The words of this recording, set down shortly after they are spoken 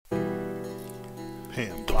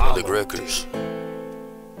Public records.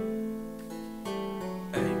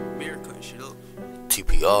 Hey, mirror cutting shit up.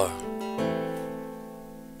 TPR.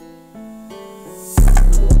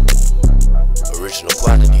 Original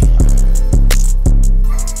quality.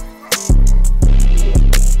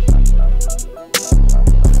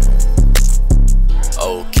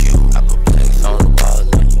 OQ. I put plaques on the wall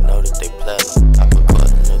and you know that they platinum. I put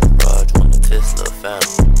cars in the garage when the Tesla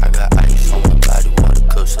Phantom. I got ice on my body, water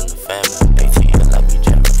cups in the family. ATL, I be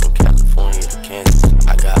jamming from California to Kansas.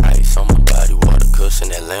 I got ice on my body, water cups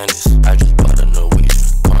in Atlantis. I just bought a Norwegian,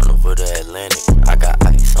 Carnival to Atlantic. I got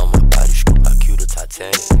ice on my body, screw IQ to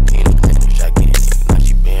Titanic. Peanut Atlantic, gigantic. Now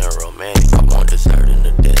she being romantic. I want dessert in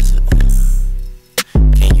the desert.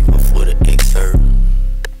 Can you afford an excerpt?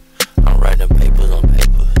 I'm writing papers on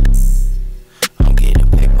paper. I'm getting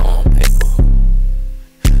paper on paper.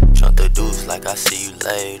 Jump the deuce like I see you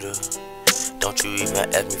later. Don't you even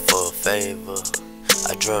ask me for a favor.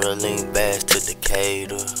 I drove the lean bags to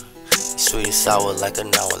Decatur. Sweet and sour like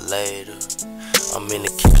an hour later. I'm in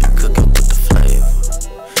the kitchen cooking with the flavor.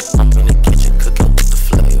 I'm in the kitchen cooking with the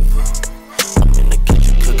flavor. I'm in the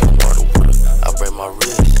kitchen cooking water with her. I break my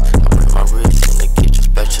wrist. I break my wrist in the kitchen.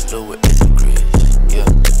 Spatula with extra grits. Yeah,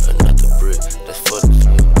 another brick. That's for the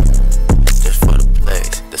flip. That's for the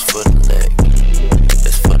place. That's for the leg.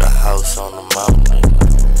 That's for the house on the mountain.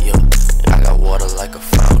 Yeah, and I got water like a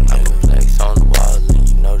fountain. I put flags on the wall and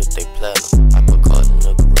you know that they platinum. I put cars in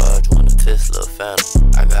the garage when the Tesla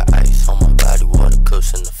Phantom. I got ice on my body, water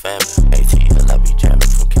cups in the family. ATL, I be jamming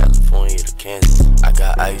from California to Kansas. I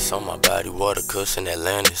got ice on my body, water cups in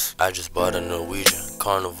Atlantis. I just bought a Norwegian,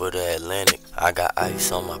 Carnival to Atlantic. I got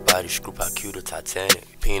ice on my body, screw IQ to Titanic.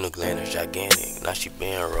 Peanut gland is gigantic, now she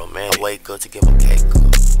being romantic. I wake up to get my cake up.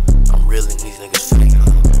 I'm reeling these niggas fake,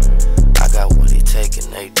 huh? I got what it take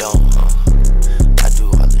and they don't, huh? I do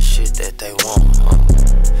all the shit that they want, huh?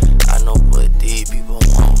 I know what these people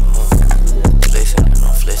want, huh? Flexing and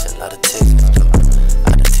I'm flexing out of Texas, though.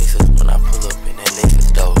 Out of Texas when I pull up in that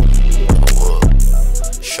Nexus, though.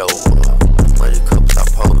 Show up, money cups I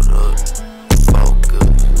pulled up.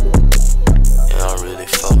 Focus, and I'm really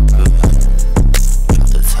focused. Drop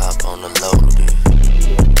the top on the loaded.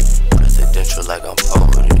 Presidential like I'm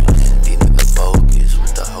POTUS. These niggas bogus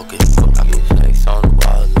with the hocus pocus. I put plaques on the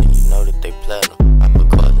wall and you know that they platinum. I put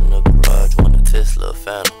cars in the garage when the Tesla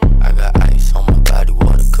Phantom. I got ice on my body,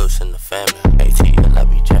 water cups in the family. ATL, I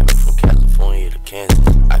be jamming from California to Kansas.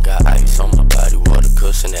 I got ice on my body, water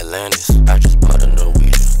cups in Atlantis. I just bought a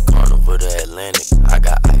Norwegian, Carnival to Atlantic. I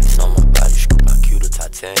got ice on my body, screw IQ to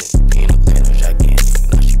Titanic. Peanut gland is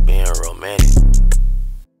gigantic, now she being romantic.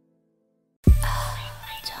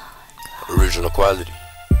 Original quality.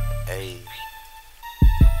 Hey,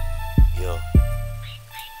 yo,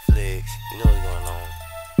 flex, you know what's going on.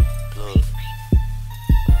 Plug.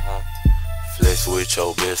 Flex with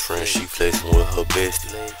your best friend, she flexing with her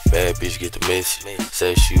bestie. Bad bitch get the message,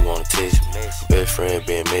 say she wanna text me. Best friend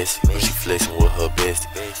being messy, but she flexing with her bestie.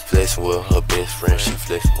 Flexing with her best friend, she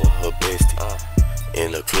flexing with her bestie.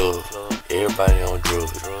 In the club, everybody on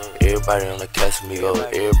drugs. Everybody on the Casamigo,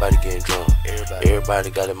 everybody getting drunk. Everybody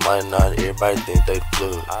got a mind on, everybody think they the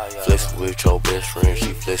plug. Flexing with your best friend,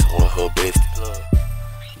 she flexing with her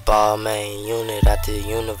bestie. Ball main unit out the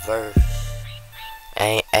universe.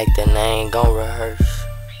 Ain't acting, I ain't gon' rehearse.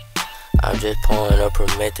 I'm just pouring up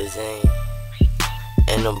promethazine,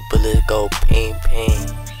 and them bullets go ping ping,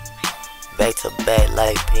 back to back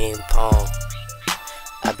like ping pong.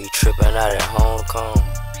 I be tripping out at Hong Kong.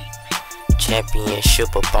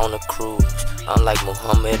 Championship up on the cruise. I'm like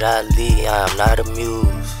Muhammad Ali, I am not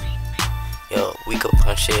amused. Yo, we could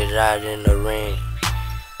punch it out in the ring,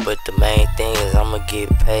 but the main thing is I'ma get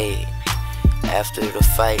paid after the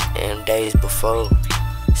fight and days before.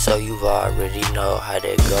 So you already know how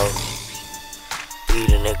that go. Beat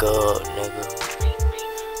a nigga up,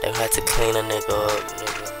 nigga. They had to clean a nigga up,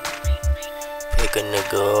 nigga. Pick a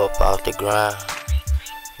nigga up off the ground.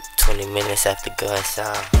 20 minutes after gun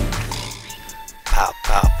sound. Pop,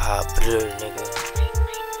 pop, pop, blur, nigga.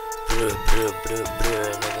 Blur, blur, blur,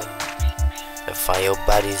 blur, nigga. And find your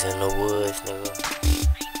bodies in the woods, nigga.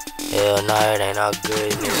 Hell nah, it ain't all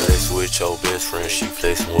good, nigga. Flex with your best friend, she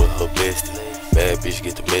flexing with her bestie. Bad bitch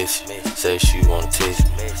get the message, say she wanna text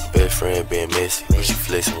me. Best friend being messy, but she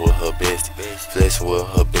flexing with her bestie. Flexing with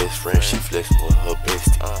her best friend, she flexing with her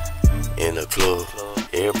bestie. In the club,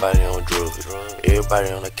 everybody on drugs.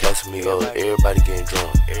 Everybody on the Casamigo, everybody getting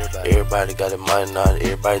drunk. Everybody got a mind on,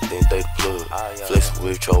 everybody think they the plug. Flexing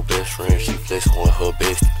with your best friend, she flexing with her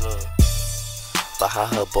bestie.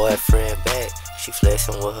 Behind her boyfriend back, she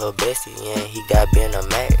flexing with her bestie, and he got been a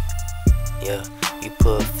Mac. Yeah, You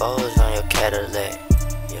put foes on your Cadillac,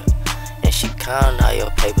 yeah. And she counting all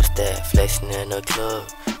your paper stack, flexing in the club,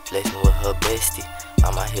 flexing with her bestie.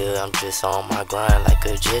 I'm out here, I'm just on my grind like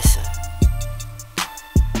a Jetson.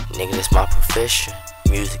 Nigga, that's my profession.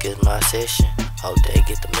 Music is my session. Hope they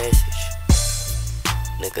get the message.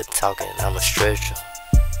 Nigga talking, I'm a stretcher.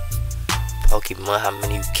 Pokemon, how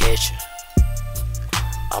many you catching?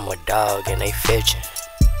 I'm a dog and they fetching.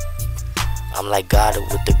 I'm like Goddard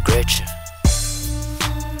with the Gretchen.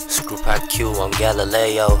 Screw Pop Q, I'm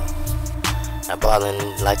Galileo. I'm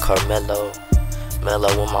ballin' like Carmelo.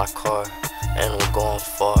 Mellow with my car, and I'm going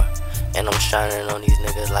far. And I'm shining on these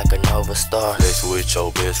niggas like a Nova star. Flex with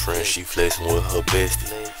your best friend, she flexing with her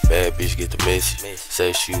bestie. Bad bitch get the message,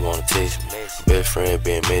 say she wanna text me. Her best friend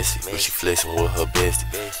being messy, but she flexing with her bestie.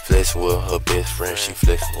 Flexing with her best friend, she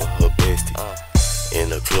flexing with her bestie. In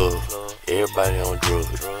the club, everybody on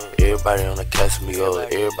drugs, everybody on the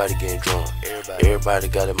Casamigos, everybody getting drunk. Everybody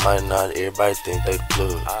got a mind now, everybody think they the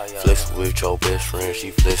plug. Flexing with your best friend,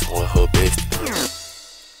 she flexing with her bestie.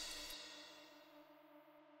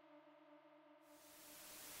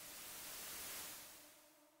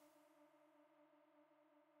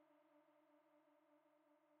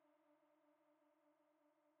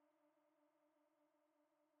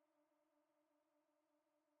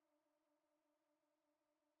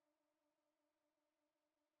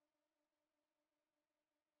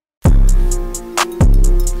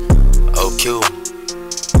 OQ,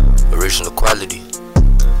 original quality.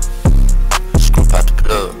 Screw out the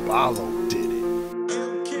plug.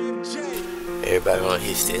 Everybody on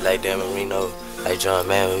hit stick like Dan Marino, like John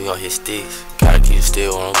Man, we gon' hit sticks. Gotta keep it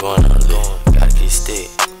still when I'm going on the limb. Gotta keep it stick,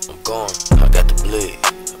 I'm going, I got the blood.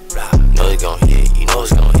 You know it's gon' hit, you know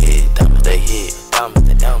it's gon' hit. Diamonds they hit,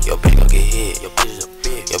 your bitch gon' get hit, your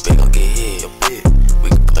bitch gon' get hit. We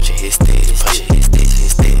can punch and hit sticks, punch and hit sticks, hit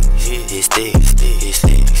sticks, hit sticks, hit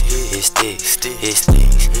sticks, hit sticks, hit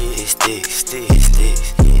sticks, hit sticks, hit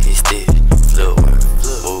sticks, hit sticks. Flip work,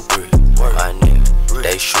 move brick, my nigga.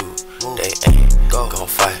 They shoot, they ain't gon'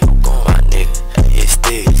 fight, my nigga. Hit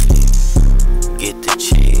sticks, get the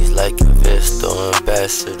cheese like investor,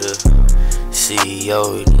 ambassador, CEO.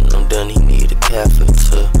 I'm done, he need a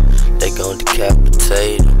catheter. They gon'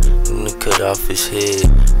 decapitate him, and cut off his head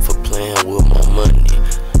for playing with my money.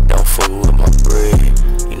 Don't fuck with my bread,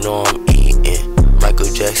 you know I'm eating.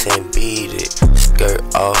 Michael Jackson beat it. Skirt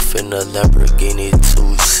off in a Lamborghini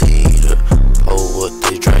 2-seater. Pour up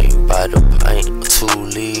the drink by the pint,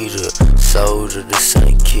 2-liter. Soda the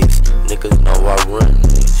St. Kitts, niggas know I run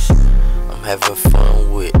this. I'm having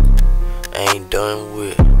fun with, I ain't done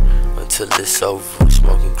with, until it's over.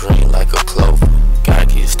 Smoking green like a clover. Gotta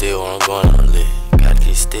keep still when I'm going on lit. Gotta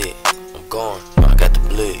keep still, I'm going, I got the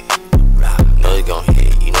blood. You know it's gon'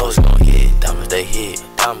 hit, you know it's gon' hit. Diamonds they hit,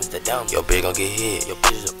 your bitch gon' get hit, your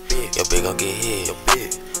bitch gon' get hit.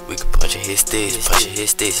 We can punch and hit sticks, punch and hit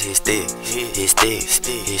sticks, hit sticks, hit sticks,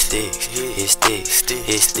 hit sticks, hit sticks,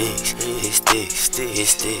 hit sticks, hit sticks, hit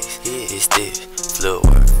sticks, hit sticks. Flip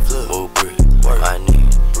work, move brick, my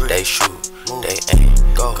nigga. They shoot, they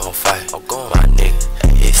ain't gon' fight, my nigga.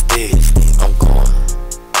 Hit sticks, I'm going,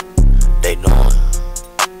 they knowin',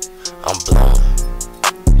 I'm blowin'.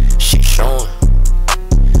 She showin',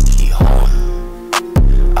 he hoeing,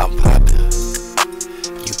 I'm poppin',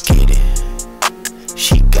 you get it,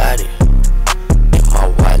 she got it, in my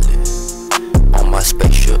wallet, on my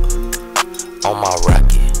spaceship, on my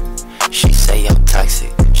rocket. She say I'm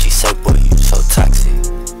toxic, she say boy you so toxic.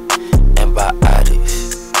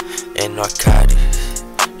 Antibiotics and narcotics,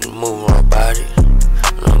 you move on body,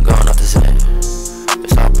 and I'm going off the Zen.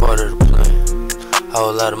 It's all part of the plan,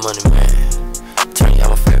 whole lot of money man. Turn y'all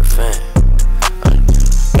my favorite fan.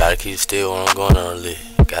 Gotta keep still when I'm going on a lit.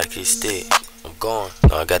 Gotta keep still, I'm going,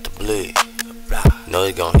 know I got the blood. You know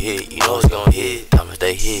it's gon' hit, you know it's gon' hit. Diamonds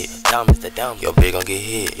they hit, your bitch gon' get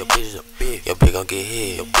hit, your bitch gon' get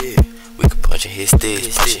hit. We can punch and hit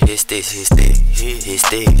sticks, punch and hit sticks, hit sticks, hit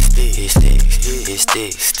sticks, hit sticks, hit sticks, hit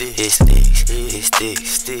sticks, hit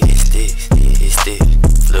sticks, hit sticks, hit sticks.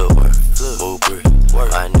 Flip work, move brick,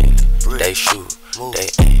 my nigga. They shoot, they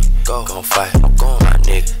ain't gon' fight, my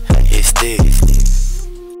nigga. Hit sticks.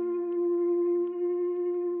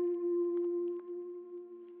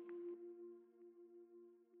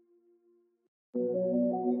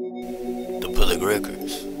 The Bullet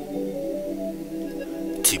Records,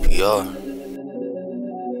 TPR.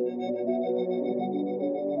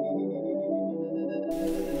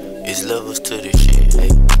 It's levels to this shit, hey.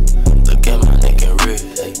 Look at my neck and wrist,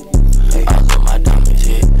 hey. All of my diamonds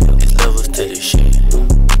hit. It's levels to this shit.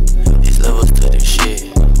 It's levels to this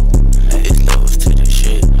shit. It's levels to this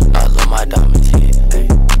shit. All of my diamonds hit, hey.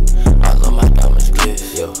 All of my diamonds diamonds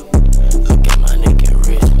glitz, yo. Look at my neck and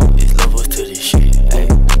wrist, it's levels to this shit, ayy.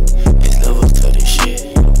 It's levels to this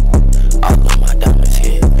shit. All of my diamonds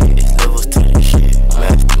hit, it's levels to this shit.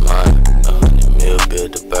 Mastermind, 100 mil,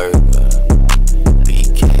 build a burger.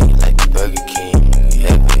 BK like the Burger King. You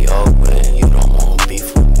have it your way, you don't want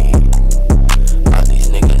beef with me. All these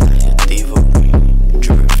niggas out here thievery.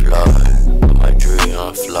 Jury flawed, but my jury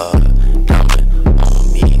unflawed. Diamond on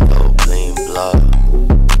me, go clean blood.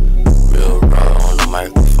 Real raw on the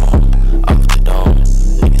microphone, off the dome.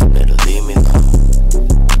 Niggas better leave me alone.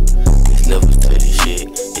 It's levels to this shit.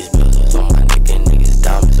 It's bezels on my neck and niggas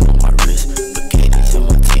diamonds on my wrist. Spaghettis in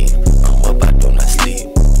my teeth. I'm up, I do not sleep.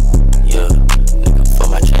 Yeah, nigga, for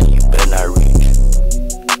my chain, you better not reach.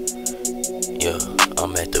 Yeah,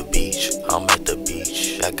 I'm at the beach. I'm at the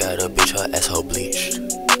beach. I got a bitch, her asshole bleached.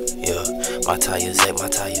 Yeah, my tires ache, my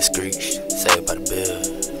tires screeched. Saved by the bill.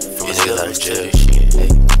 From a niggas out of jail. Shit, hey.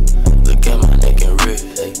 Look at my neck and wrist,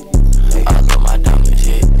 hey. All of my diamonds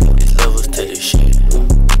hit. It's levels to this shit.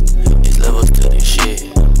 It's levels to this shit.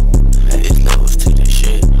 It's levels to this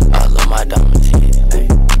shit. All of my diamonds hit, hey.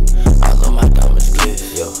 All of my diamonds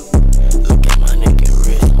glitz, yo. Look at my neck and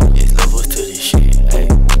wrist. It's levels to this shit, hey.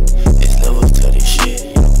 It's levels to this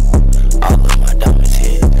shit. All of my diamonds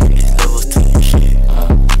hit. It's levels to this shit.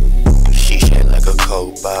 She shaped like a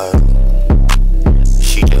Coke bottle.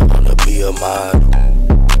 She just wanna be a model.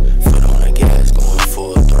 Foot on the gas, going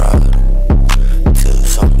full throttle. Till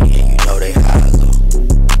something, and you know they hollow.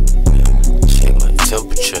 Yeah. Check my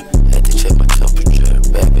temperature, had to check my temperature.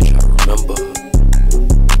 Bad bitch, I remember.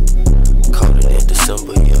 Colder than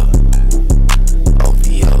December, yeah.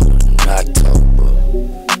 OVO in October.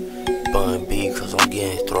 Bun B, cause I'm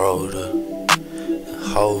getting throwed up.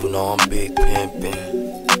 Hove, know I'm big pimpin'.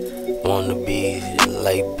 Wanna be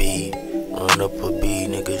like B. Run up a B,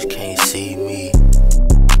 niggas can't see me.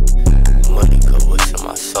 Money go what's in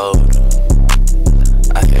my soda.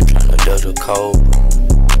 I here tryna dodge a cobra.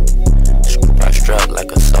 I strap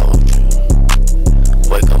like a soldier.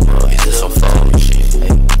 Wake up, is this some phone shit?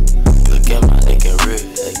 Hey. Look at my neck and wrist.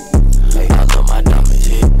 Hey. All of my diamonds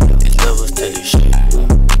hit. It's levels to this shit.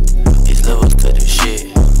 It's levels to this shit.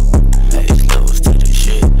 It's levels to this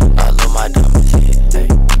shit. All of my diamonds hit. Hey.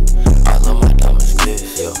 All of my diamonds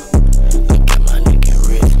glitz, yo. Look at my neck and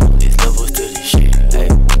wrist. It's levels to this shit. Hey.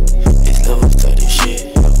 It's levels to this shit.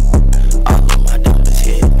 All of my diamonds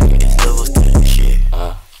hit. It's levels to this shit.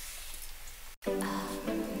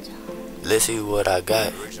 Let's see what I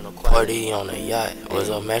got. Party on a yacht. Was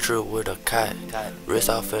a mattress with a cot. Wrist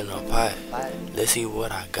off in a pot. Let's see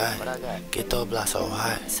what I got. Get the block so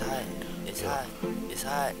hot. It's hot. It's hot. It's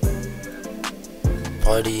hot.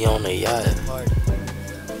 Party on a yacht.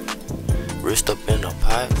 Wrist up in a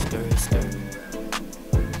pot.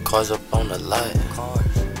 Cars up on the lot.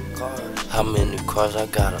 How many cars? I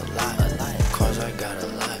got a lot. Cars I got a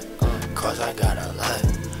lot. Cars I got a lot.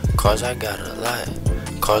 Cars I got a lot.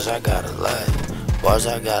 Cars I got a lot. Bars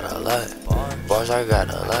I got a lot. Bars I got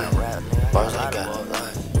a lot. Bars I got a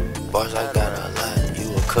lot. Bars I got a lot.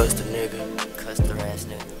 You a custer nigga. Custer ass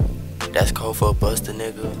nigga. That's code for a buster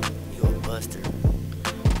nigga. You a buster.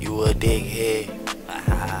 You a dickhead.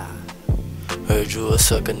 Heard you a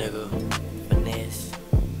sucker nigga. Finesse.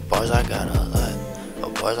 Bars I got a lot.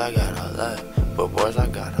 But bars I got a lot. But bars I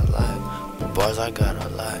got a lot. But bars I got a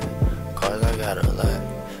lot. Cars I got a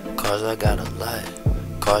lot. Cars I got a lot.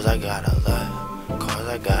 Cars I got a lot. Cars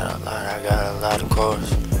I got a lot. I got a lot of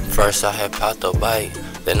cars. First I had popped a bike.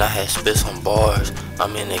 Then I had spit some bars.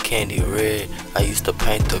 I'm in the candy red. I used to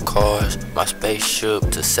paint the cars. My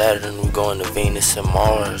spaceship to Saturn. We going to Venus and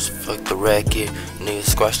Mars. Fuck the racket.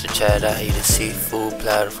 Niggas squash the chat. I ate a seafood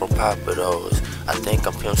platter from Papa Do's. I think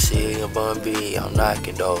I'm Pimp C and Bun B. I'm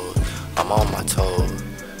knocking those. I'm on my toes.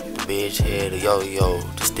 The bitch head a yo-yo.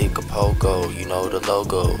 The stick of pogo. You know the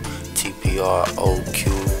logo. TPROQ.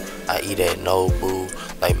 I eat at Nobu.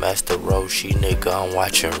 Like Master Roshi, nigga, I'm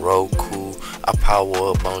watching Roku. I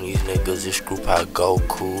power up on these niggas, this group I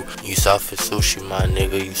Goku. You soft as sushi, my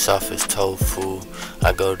nigga, you soft as tofu.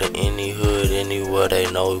 I go to any hood, anywhere they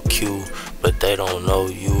know Q, but they don't know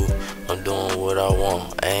you. I'm doing what I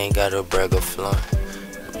want, I ain't got a brag or flaunt.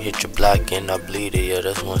 Hit your block and I bleed it, yeah,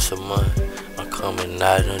 that's once a month. I'm coming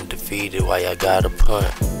out undefeated, why y'all gotta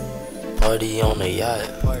punt? Party on the yacht.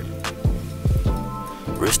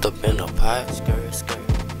 Wrist up in a pot.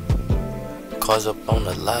 Cars up on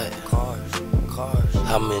the lot. Cars.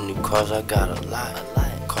 How many cars? I got a lot.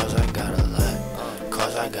 Cars I got a lot.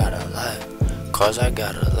 Cars I got a lot. Cars I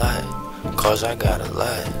got a lot. Cars I got a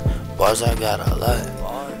lot. Bars I got a lot.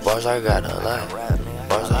 Bars I got a lot.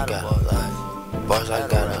 Bars I got a lot. Bars I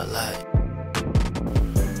got a lot.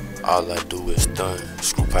 All I do is stun,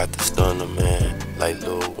 scoop out the stunner, man. Like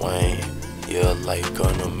Lil Wayne, yeah, like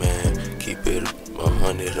Gunner, man. Keep it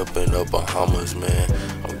 100 up in the Bahamas, man.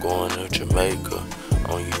 I'm going to Jamaica,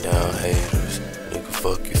 on you down haters. Nigga,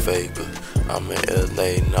 fuck you fakers. I'm in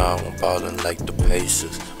LA now, I'm ballin' like the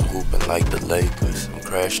Pacers. I'm hooping like the Lakers. I'm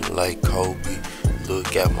crashing like Kobe.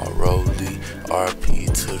 Look at my rollie. RP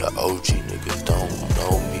to the OG, niggas don't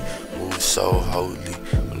know me. Move so holy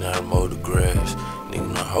when I mow the grass.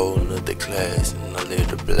 Nigga, a whole nother class, and I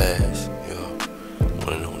let it blast. Yeah,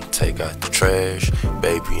 when I take out the trash,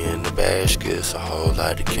 baby in the basket, it's a whole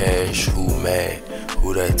lot of cash. Who mad?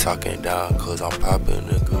 Who they talking down? Cause I'm poppin',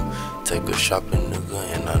 nigga. Take a shopping,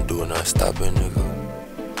 nigga, and I'm doing non-stopping, nigga.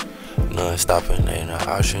 Non-stopping ain't an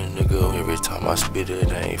option, nigga. Every time I spit it,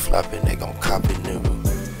 they ain't flopping, they gon' cop it, nigga.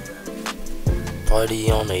 Party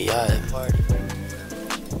on the yacht,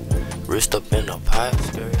 wrist up in the pot,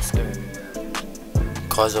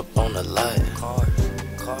 cars up on the lot.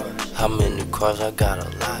 How many cars? I got a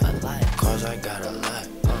lot. Cars, I got a lot.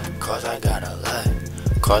 Cars, I got a lot.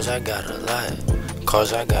 Cars, I got a lot.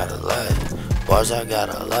 Cars, I got a lot. Bars, I got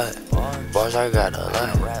a lot. Bars, I got a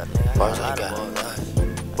lot. Bars, I got a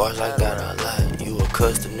lot. Bars, I got a lot. You a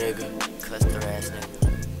custer, nigga. Custer ass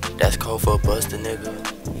nigga. That's code for buster, nigga.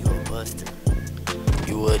 You a buster.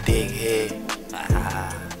 You a dickhead.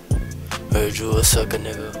 Heard you a sucker,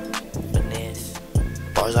 nigga. Finesse.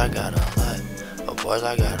 Bars, I got a lot. Bars,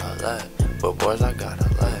 I got a lot. But bars, I got a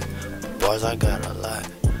lot. Bars, I got a lot.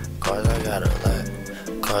 Cars, I got a lot.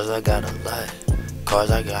 Cars, I got a lot.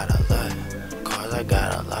 Cars, I got a lot. Cars, I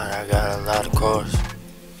got a lot. I got a lot of cars.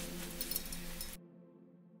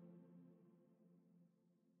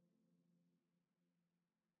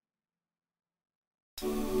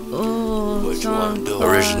 Oh, What you wanna do? God.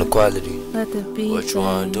 Original quality. Let the beat What you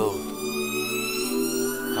wanna bang. do?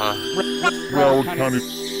 Huh?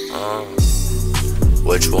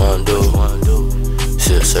 What you wanna do?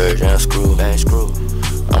 Shit, surge and screw. Bang screw.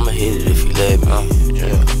 I'ma hit it if you let me.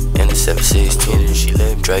 Yeah. In the 762. She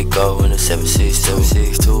let me. Draco in the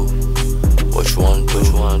 762. What you wanna do? What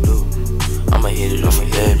you wanna do? I'ma hit it if you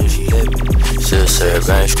let me. Shit, surge,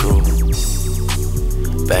 bang screw.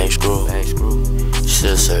 Bang screw. Bang screw.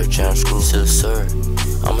 Shit, surge and screw. Shit, surge.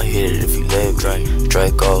 I'ma hit it if you let me.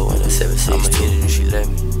 Draco in the 762. I'ma hit it if you let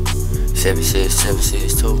me.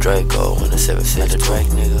 762 Draco in the 762 Drake,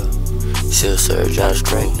 nigga. Still surge out of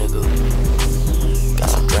Drake, nigga. Got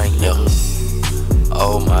some drink, nigga.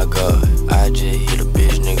 Oh my god, I just hit a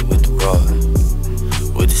bitch, nigga, with the rod.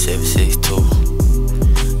 With the 762.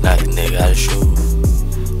 Knock a nigga out of shoes.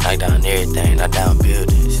 Knock down everything, knock down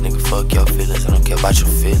buildings. Nigga, fuck your feelings, I don't care about your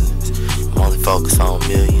feelings. I'm only focused on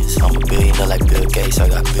millions. I'm a billionaire like Bill Gates, I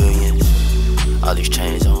got billions. All these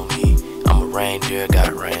chains on me. I'm a reindeer,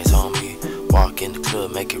 got reins on me. Walk in the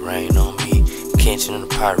club, make it rain on me. Kitchen in the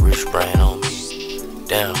pot, rich brain on me.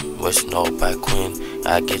 Damn, what you know about Quinn?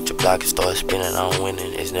 I get your block and start spinning, I'm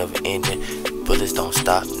winning, it's never ending. Bullets don't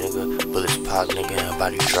stop, nigga. Bullets pop, nigga, and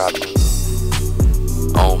body drop, nigga.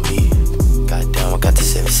 On me, goddamn, I got the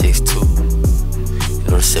 762. You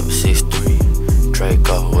know the 763.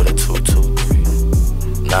 Draco with a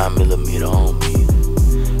 223. 9mm on me.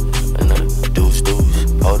 And the deuce,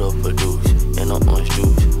 hold up a deuce. In the orange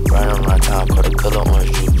juice. Riding around town, call the color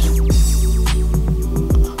orange juice.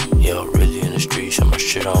 Yeah, really in the streets, I'm my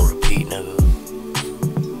shit on repeat, nigga.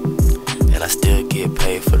 And I still get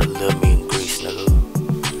paid for the little meat and grease, nigga.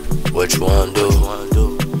 What you wanna do?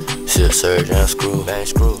 Shit, surge and screw. Bang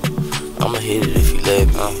screw. I'ma hit it if you let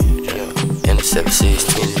me. Yeah. In the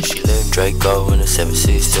 762, she let me. Draco in the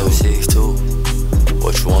 762.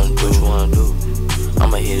 What you wanna do? What you wanna do?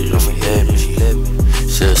 I'ma hit it if you let me. She let me.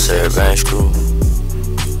 Shit, surge, bang screw.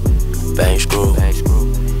 Bang screw.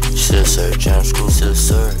 Shit, surge, and screw. Shit,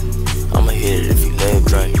 surge. I'ma hit it if you let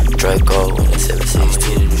me. Draco in the 762. I'ma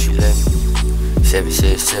hit it if you let me.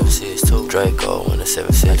 762. Draco in the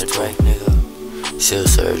 762. Drake, nigga. Shit,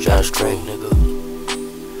 surge, and screw, nigga.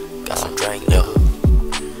 Got some drink, nigga.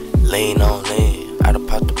 Lean on lean. I done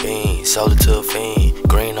popped the bean. Sold it to a fiend.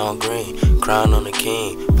 Green on green. Crown on the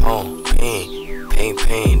king. Pong, ping. Ping,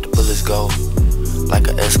 ping. The bullets go. Like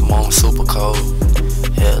an Eskimo, I'm super cold.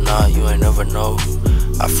 Hell nah, you ain't never know.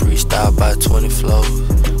 I freestyle by 20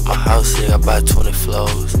 flows. My house here, I buy 20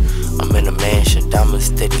 flows. I'm in a mansion, diamonds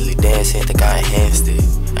steadily dancing. Think I enhanced it.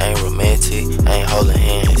 I ain't romantic, I ain't holding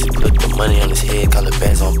hands. Put the money on his head, call it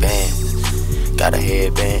bands on bands. Got a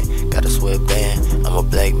headband, got a sweatband. I'm a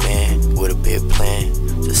black man with a big plan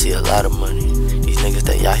to see a lot of money. These niggas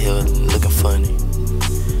that y'all here looking funny.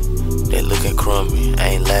 They looking crummy, I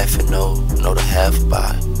ain't laughing, no the half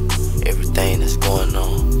about everything that's going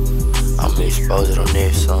on. I'm I'ma expose it on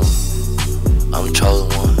this song. I'm the chosen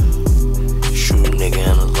one. Shoot a nigga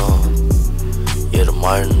in the lung. Yeah, the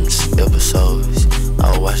Martin's episodes. I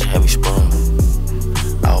was watching Have Me Sprung.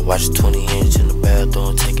 I was watching 20-inch in the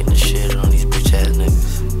bathroom, taking the shit on these bitch ass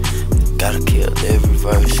niggas. Gotta kill every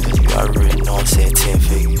verse, cause you already know I'm saying 10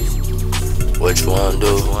 figures. What you wanna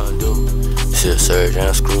do? Still surge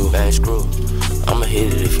and screw, bang screw. I'ma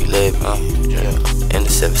hit it if you let me. In the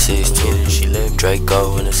 762, she let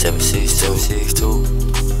Draco in the 762.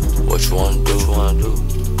 What you wanna do?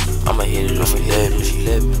 I'ma hit it if you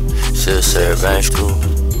let me. Still surge, bang screw,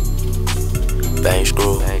 bang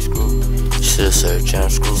screw. Still surge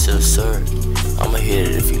and screw, still surge. I'ma hit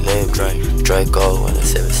it if you let me. Draco in the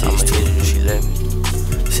 762. I'ma hit it if she let me.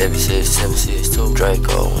 762.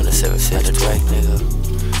 Draco in the 762. Drake nigga.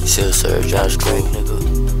 Still surge, I just drink, nigga.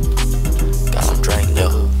 Got some drink,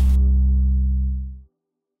 nigga.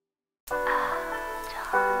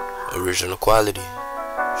 Original quality.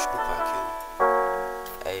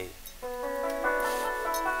 Hey.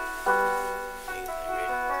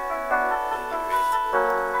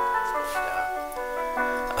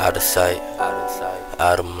 Out of sight,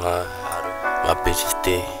 out of mind. My bitch is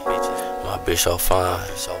thick, my bitch so fine.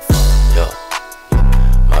 Yo,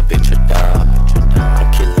 my bitch are down.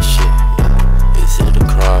 I'm killing shit, yeah. Is it a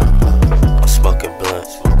crime? I'm smoking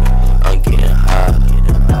blunts, I'm getting high.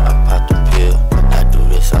 I pop the pill, I do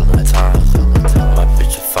this all the time. My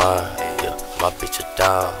bitch are fine, yeah. My bitch are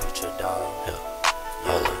down,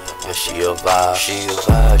 yeah, she a vibe, she a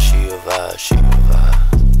vibe, she a vibe, she a vibe.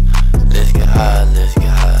 Let's get high, let's get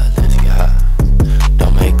high, let's get high.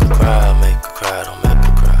 Don't make her cry, make her cry, don't make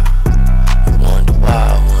her cry. You wonder why,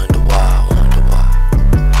 wonder why, wonder why.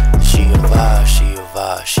 She a vibe, she a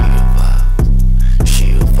vibe, she a vibe. She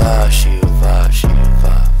a vibe, she a vibe, she a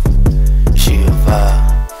vibe. She a vibe,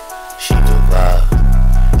 she a vibe,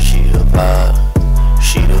 she a vibe,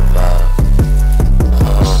 she a vibe.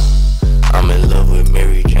 I'm in love with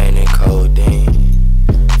Mary Jane and codeine.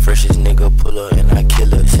 Freshest nigga pull up and I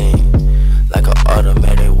kill a scene. Like an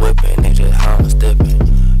automatic weapon, they just how I'm stepping.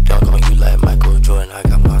 Dunk on you like Michael Jordan, I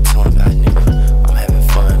got my tongue out, nigga. I'm having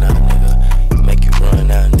fun out, nigga. Make you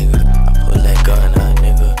run out, nigga. I pull that gun out,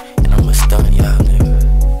 nigga. And I'ma stunt y'all, nigga.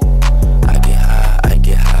 I get high, I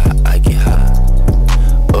get high, I get high.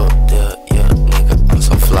 Up there, yeah, nigga, I'm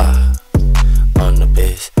so fly. I'm the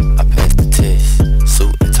best, I passed the test.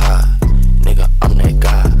 Suit and tie, nigga, I'm that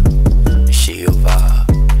guy. And she a vibe,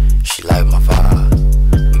 she like my vibe.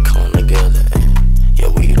 We come together and yeah,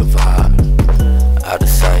 we the vibe. Out of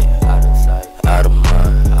sight, out of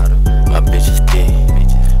mind. My bitch is thick,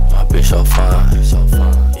 my bitch so fine.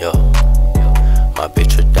 Yo, my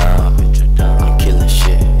bitch are down. I'm killing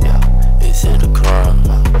shit, yeah. Is it a crime?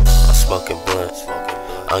 I'm smoking blunts,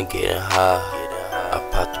 I'm getting high. I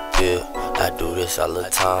pop the pill, I do this all the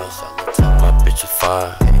time. My bitch are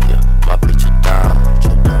fine, yeah. My bitch are down.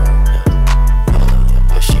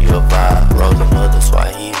 Yeah, she a vibe, rolling mother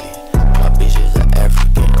Swahili. My bitch is an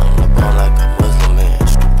African, on the bone like a Muslim man.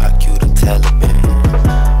 Strip IQ the Taliban.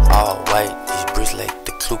 All white, these bricks like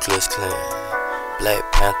the Ku Klux Klan. Black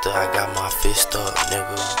Panther, I got my fist up,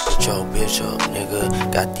 nigga. Put your bitch up,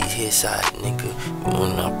 nigga. Got these hits out, nigga.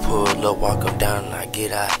 When I pull up, walk them down, and I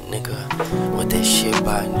get out, nigga. What that shit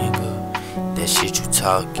by, nigga? That shit you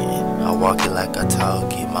talking. I walk it like I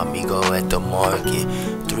talk it. My amigo at the market.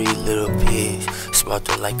 3 little pigs,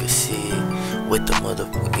 smoking like a cig. With the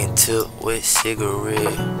motherfucking tip, with cigarette.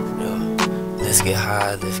 Yeah. Let's get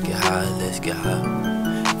high, let's get high, let's get high.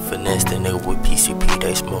 Finesse the nigga with PCP,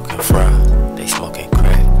 they smoking fry, they smoking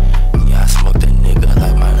crack. Yeah, I smoke that nigga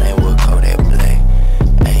like my name was Kodak Black.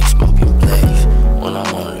 I ain't smoking blacks when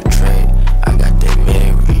I'm on the track. I got that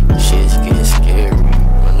Mary, shit's getting scary.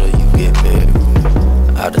 When you get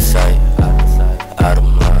buried, out of sight, out of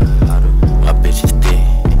mind. My bitch is thick,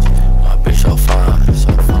 my bitch so fine.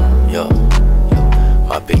 Yo,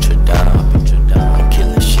 my bitch are down. I'm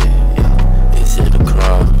killing shit, yeah. Is it a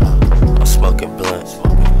crime? I'm smoking blunts,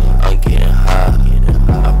 I'm getting high.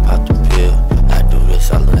 I pop the pill, I do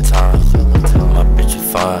this all the time. My bitch are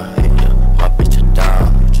fine, yeah. My bitch are down.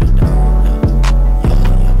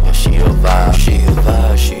 Yeah, she a vibe, she a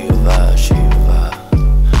vibe, she a vibe, she a vibe.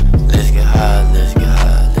 Let's get high, let's get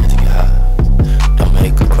high, let's get high. Don't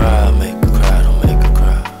make her cry, make her cry, don't make her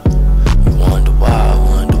cry. You wonder why,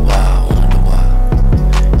 wonder why, wonder why.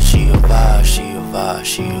 She a vibe, she a vibe,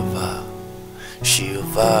 she a vibe. She a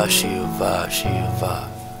vibe, she a vibe, she a vibe.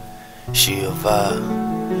 She a vibe,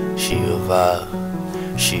 she a vibe,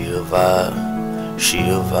 she a vibe, she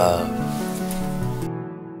a vibe.